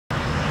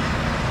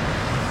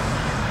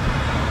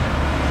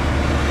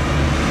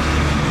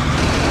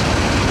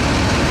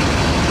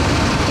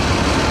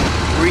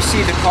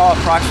received a call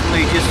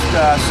approximately just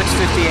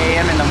 6:50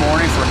 a.m. in the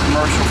morning for a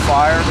commercial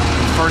fire.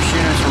 The first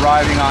units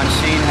arriving on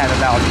scene had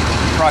about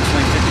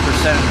approximately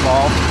 50%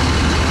 involved.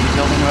 The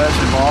building was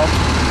involved.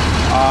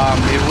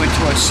 It went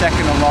to a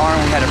second alarm.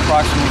 We had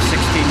approximately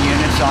 16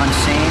 units on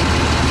scene,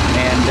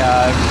 and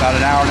about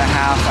an hour and a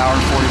half, hour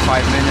and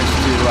 45 minutes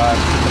to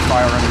put the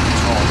fire under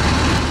control.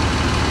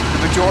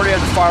 The majority of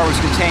the fire was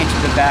contained to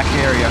the back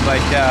area, but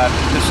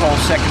this whole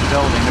second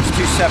building, there's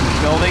two separate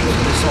buildings.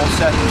 This whole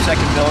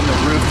second building,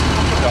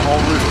 the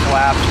whole roof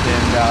collapsed,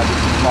 and the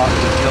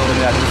building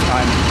at this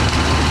time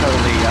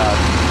totally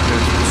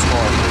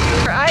destroyed.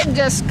 I'd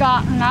just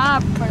gotten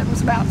up, it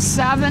was about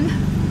 7,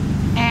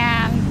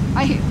 and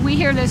we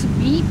hear this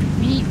beep,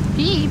 beep,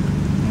 beep.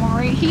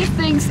 Maurice, he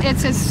thinks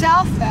it's his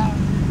cell phone,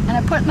 and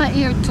I put my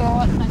ear to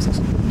it, and I said,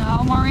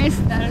 "No, Maurice,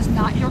 that is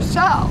not your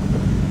cell."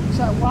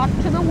 So I walked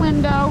to the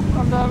window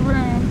of the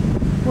room.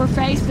 We're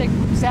facing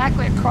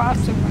exactly across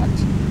from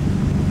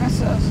it. I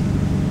says,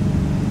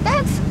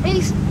 "That's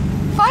a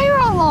fire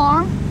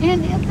alarm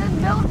in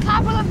the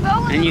top of the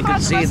building." And you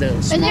could see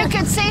the smoke. And you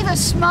could see the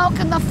smoke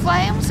and the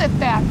flames at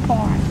that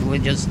point. We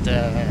just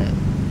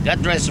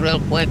got dressed real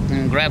quick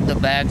and grabbed the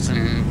bags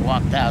and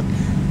walked out.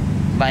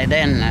 By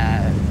then,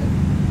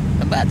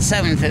 about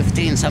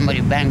 7:15,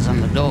 somebody bangs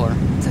on the door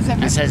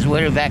and says,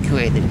 "We're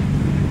evacuated."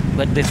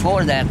 But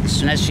before that, as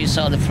soon as she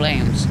saw the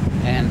flames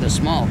and the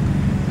smoke,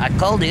 I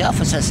called the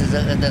office. I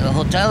said, the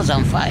hotel's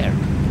on fire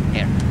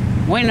here.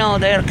 "We know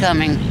they're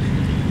coming."